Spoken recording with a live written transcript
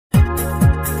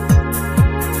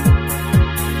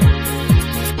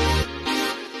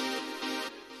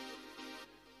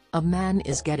A man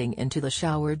is getting into the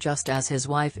shower just as his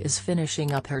wife is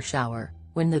finishing up her shower,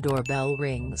 when the doorbell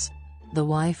rings. The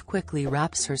wife quickly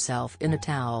wraps herself in a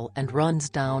towel and runs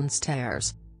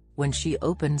downstairs. When she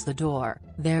opens the door,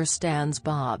 there stands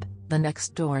Bob, the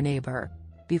next-door neighbor.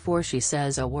 Before she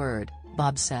says a word,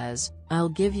 Bob says, "I'll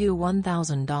give you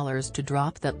 $1,000 to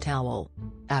drop that towel."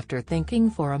 After thinking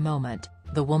for a moment,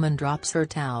 the woman drops her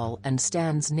towel and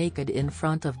stands naked in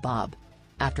front of Bob.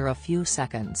 After a few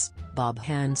seconds, Bob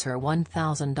hands her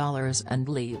 $1,000 and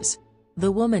leaves.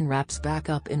 The woman wraps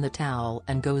back up in the towel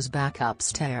and goes back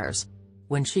upstairs.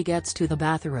 When she gets to the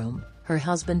bathroom, her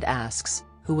husband asks,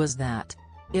 "Who was that?"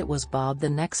 "It was Bob,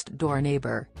 the next-door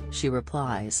neighbor," she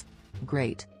replies.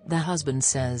 "Great," the husband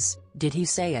says, "did he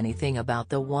say anything about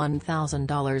the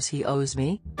 $1,000 he owes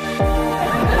me?"